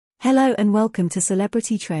Hello and welcome to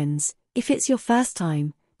Celebrity Trends. If it's your first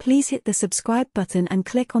time, please hit the subscribe button and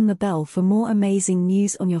click on the bell for more amazing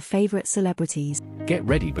news on your favorite celebrities. Get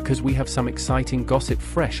ready because we have some exciting gossip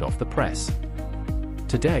fresh off the press.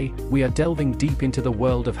 Today, we are delving deep into the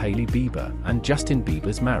world of Hailey Bieber and Justin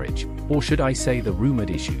Bieber's marriage, or should I say the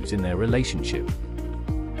rumored issues in their relationship.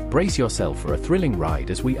 Brace yourself for a thrilling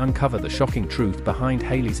ride as we uncover the shocking truth behind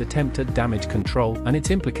Hailey's attempt at damage control and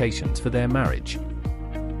its implications for their marriage.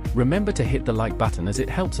 Remember to hit the like button as it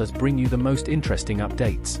helps us bring you the most interesting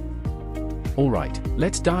updates. Alright,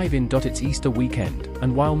 let's dive in. It's Easter weekend,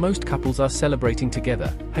 and while most couples are celebrating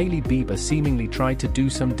together, Hailey Bieber seemingly tried to do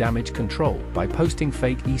some damage control by posting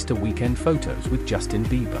fake Easter weekend photos with Justin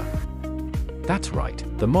Bieber. That's right,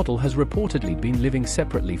 the model has reportedly been living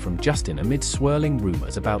separately from Justin amid swirling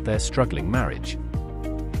rumors about their struggling marriage.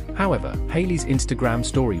 However, Hailey's Instagram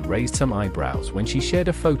story raised some eyebrows when she shared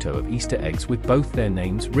a photo of Easter eggs with both their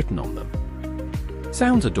names written on them.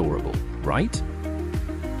 Sounds adorable, right?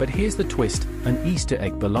 But here's the twist: an Easter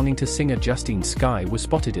egg belonging to singer Justine Skye was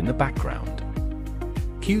spotted in the background.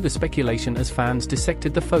 Cue the speculation as fans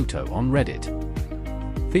dissected the photo on Reddit.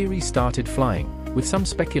 Theories started flying, with some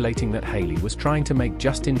speculating that Hailey was trying to make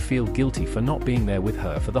Justin feel guilty for not being there with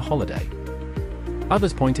her for the holiday.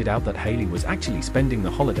 Others pointed out that Hailey was actually spending the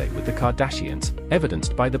holiday with the Kardashians,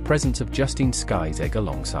 evidenced by the presence of Justine Skye's egg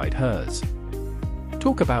alongside hers.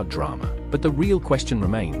 Talk about drama, but the real question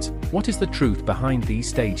remains: what is the truth behind these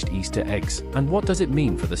staged Easter eggs, and what does it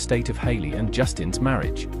mean for the state of Hailey and Justin's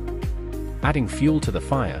marriage? Adding fuel to the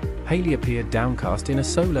fire, Hailey appeared downcast in a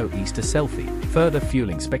solo Easter selfie, further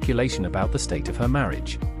fueling speculation about the state of her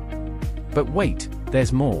marriage. But wait,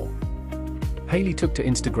 there's more. Hailey took to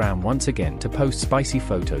Instagram once again to post spicy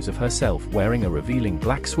photos of herself wearing a revealing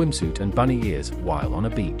black swimsuit and bunny ears while on a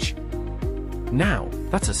beach. Now,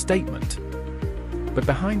 that's a statement. But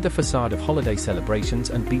behind the facade of holiday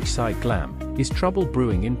celebrations and beachside glam is trouble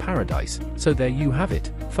brewing in paradise, so there you have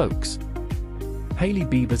it, folks. Hailey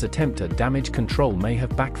Bieber's attempt at damage control may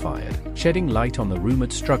have backfired, shedding light on the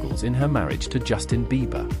rumored struggles in her marriage to Justin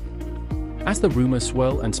Bieber. As the rumors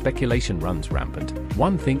swirl and speculation runs rampant,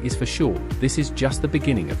 one thing is for sure: this is just the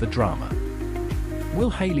beginning of the drama. Will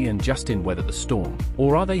Hailey and Justin weather the storm,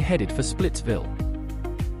 or are they headed for Splitsville?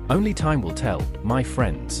 Only time will tell, my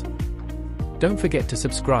friends. Don't forget to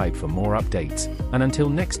subscribe for more updates, and until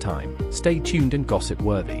next time, stay tuned and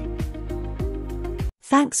gossip-worthy.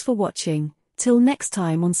 Thanks for watching. Till next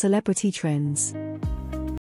time on Celebrity Trends.